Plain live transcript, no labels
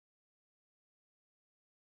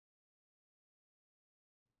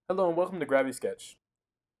Hello and welcome to Gravity Sketch.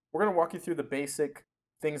 We're going to walk you through the basic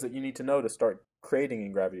things that you need to know to start creating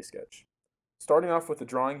in Gravity Sketch. Starting off with the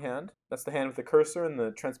drawing hand, that's the hand with the cursor and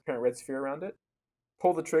the transparent red sphere around it.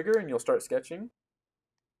 Pull the trigger and you'll start sketching.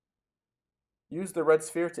 Use the red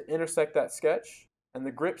sphere to intersect that sketch and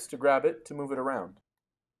the grips to grab it to move it around.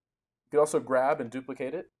 You can also grab and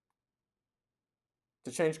duplicate it.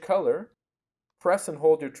 To change color, press and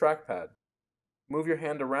hold your trackpad. Move your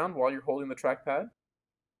hand around while you're holding the trackpad.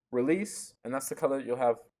 Release, and that's the color that you'll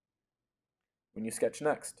have when you sketch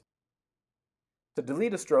next. To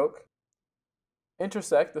delete a stroke,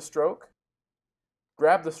 intersect the stroke,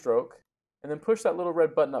 grab the stroke, and then push that little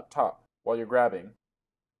red button up top while you're grabbing,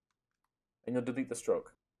 and you'll delete the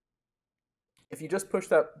stroke. If you just push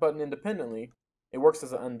that button independently, it works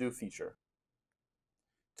as an undo feature.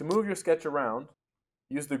 To move your sketch around,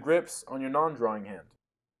 use the grips on your non-drawing hand.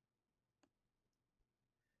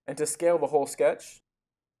 And to scale the whole sketch,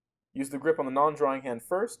 use the grip on the non-drawing hand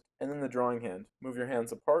first, and then the drawing hand. Move your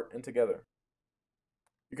hands apart and together.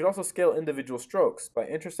 You can also scale individual strokes by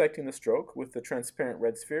intersecting the stroke with the transparent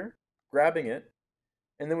red sphere, grabbing it,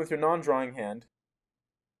 and then with your non-drawing hand,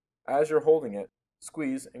 as you're holding it,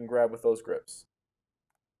 squeeze and grab with those grips.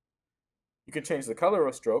 You can change the color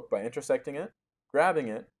of a stroke by intersecting it, grabbing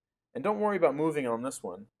it, and don't worry about moving on this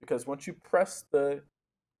one, because once you press the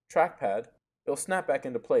trackpad, it'll snap back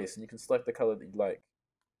into place and you can select the color that you like.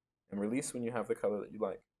 And release when you have the color that you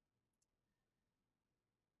like.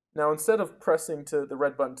 Now, instead of pressing to the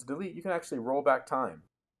red button to delete, you can actually roll back time.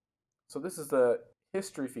 So this is the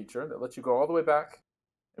history feature that lets you go all the way back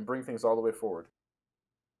and bring things all the way forward.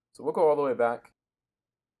 So we'll go all the way back,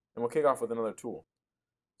 and we'll kick off with another tool.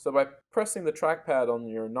 So by pressing the trackpad on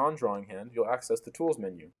your non-drawing hand, you'll access the Tools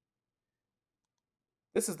menu.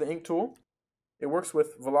 This is the ink tool. It works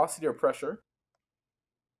with velocity or pressure.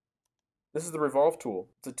 This is the Revolve Tool.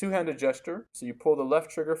 It's a two-handed gesture, so you pull the left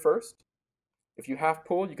trigger first. If you half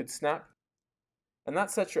pull, you could snap, and that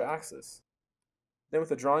sets your axis. Then with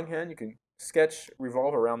the drawing hand, you can sketch,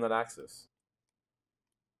 revolve around that axis.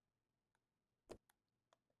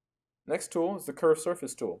 Next tool is the Curve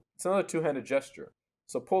Surface tool. It's another two-handed gesture.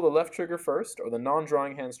 So pull the left trigger first, or the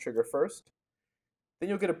non-drawing hand's trigger first. Then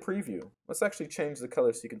you'll get a preview. Let's actually change the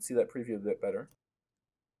color so you can see that preview a bit better.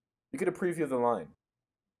 You get a preview of the line.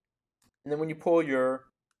 And then when you pull your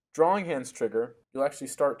drawing hand's trigger, you'll actually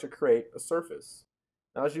start to create a surface.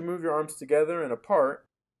 Now as you move your arms together and apart,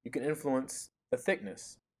 you can influence the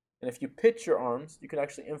thickness. And if you pitch your arms, you can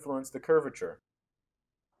actually influence the curvature.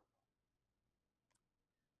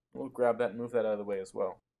 We'll grab that and move that out of the way as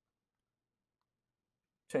well.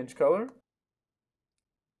 Change color.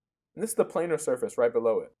 And this is the planar surface right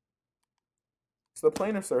below it. So the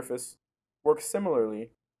planar surface works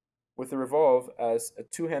similarly with the revolve as a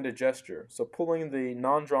two-handed gesture. So pulling the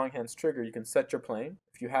non-drawing hand's trigger, you can set your plane.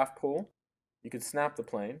 If you half pull, you can snap the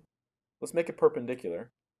plane. Let's make it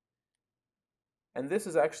perpendicular. And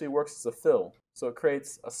this actually works as a fill. So it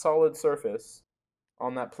creates a solid surface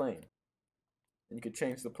on that plane. And you could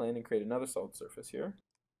change the plane and create another solid surface here.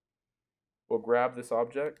 We'll grab this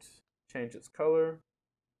object, change its color,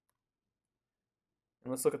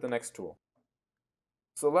 and let's look at the next tool.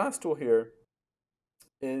 So the last tool here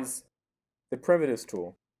is the primitives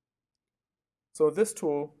tool. So with this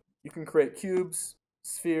tool, you can create cubes,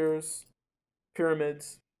 spheres,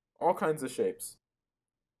 pyramids, all kinds of shapes.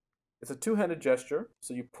 It's a two-handed gesture,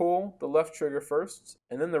 so you pull the left trigger first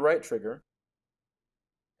and then the right trigger,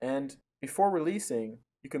 and before releasing,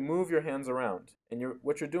 you can move your hands around, and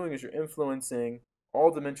what you're doing is you're influencing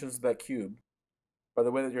all dimensions of that cube by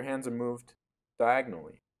the way that your hands are moved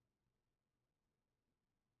diagonally.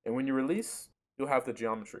 And when you release, you'll have the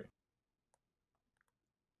geometry.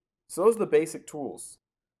 So those are the basic tools.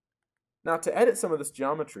 Now to edit some of this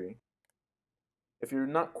geometry, if you're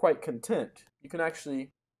not quite content, you can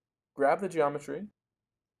actually grab the geometry.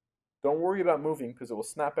 Don't worry about moving because it will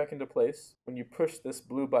snap back into place when you push this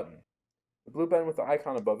blue button. The blue button with the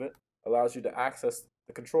icon above it allows you to access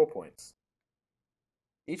the control points.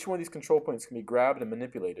 Each one of these control points can be grabbed and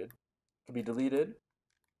manipulated, can be deleted,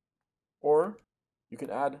 or you can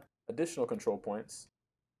add additional control points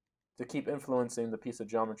to keep influencing the piece of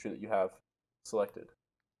geometry that you have selected.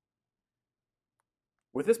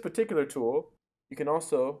 With this particular tool, you can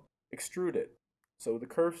also extrude it. So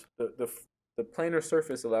the planar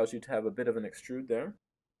surface allows you to have a bit of an extrude there.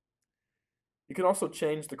 You can also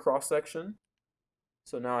change the cross section.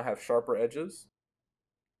 So now I have sharper edges.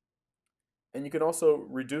 And you can also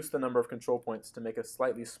reduce the number of control points to make a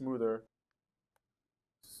slightly smoother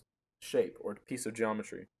shape or piece of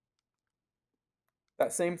geometry.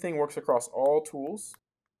 That same thing works across all tools.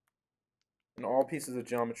 and all pieces of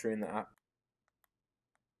geometry in the app.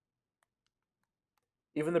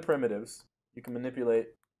 Even the primitives, you can manipulate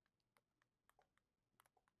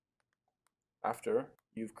after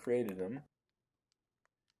you've created them.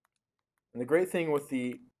 And the great thing with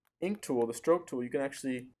the ink tool, the stroke tool, you can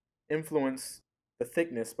actually influence the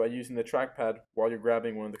thickness by using the trackpad while you're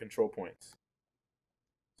grabbing one of the control points.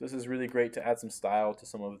 So this is really great to add some style to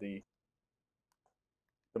some of the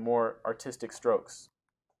more artistic strokes.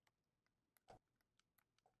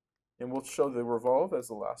 And we'll show the revolve as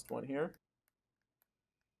the last one here.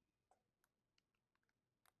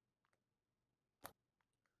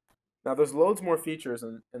 Now there's loads more features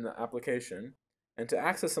in the application, and to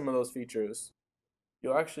access some of those features,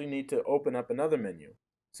 you'll actually need to open up another menu.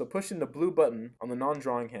 So pushing the blue button on the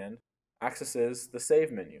non-drawing hand accesses the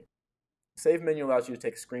Save menu. The Save menu allows you to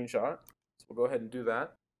take a screenshot, so we'll go ahead and do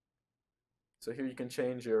that. So here you can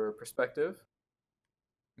change your perspective.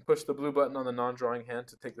 Push the blue button on the non-drawing hand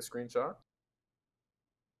to take the screenshot.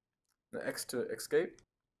 The X to escape.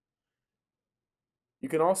 You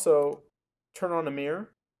can also turn on a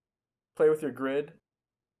mirror, play with your grid,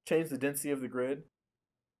 change the density of the grid,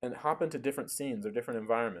 and hop into different scenes or different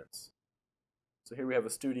environments. So here we have a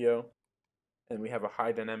studio, and we have a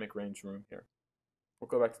high dynamic range room here. We'll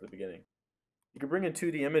go back to the beginning. You can bring in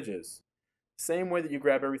 2D images. Same way that you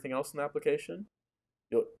grab everything else in the application,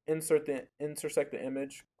 you'll intersect the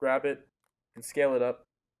image, grab it, and scale it up,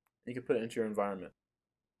 and you can put it into your environment.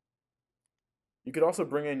 You could also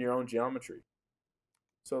bring in your own geometry.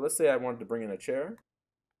 So let's say I wanted to bring in a chair.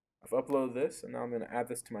 I've uploaded this, and now I'm going to add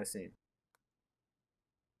this to my scene.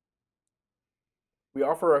 We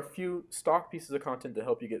offer a few stock pieces of content to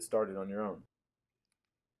help you get started on your own.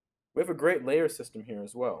 We have a great layer system here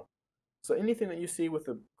as well. So anything that you see with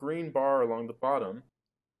a green bar along the bottom,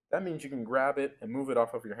 that means you can grab it and move it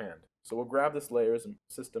off of your hand. So we'll grab this layers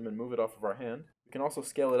system and move it off of our hand. We can also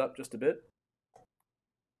scale it up just a bit.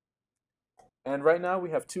 And right now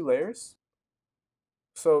we have 2 layers.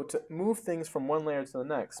 So to move things from one layer to the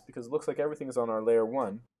next, because it looks like everything is on our layer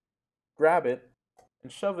 1, grab it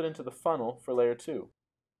and shove it into the funnel for layer 2.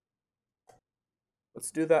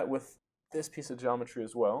 Let's do that with this piece of geometry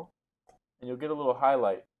as well. And you'll get a little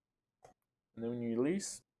highlight. And then when you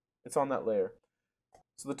release, it's on that layer.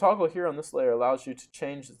 So the toggle here on this layer allows you to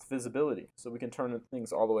change its visibility. So we can turn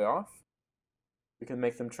things all the way off. We can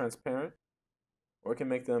make them transparent, or we can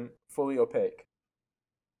make them fully opaque.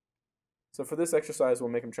 So for this exercise, we'll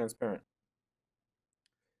make them transparent.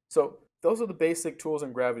 So those are the basic tools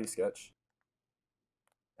in Gravity Sketch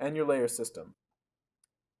and your layer system.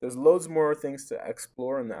 There's loads more things to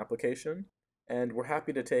explore in the application, and we're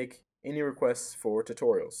happy to take any requests for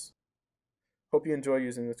tutorials. Hope you enjoy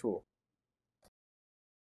using the tool.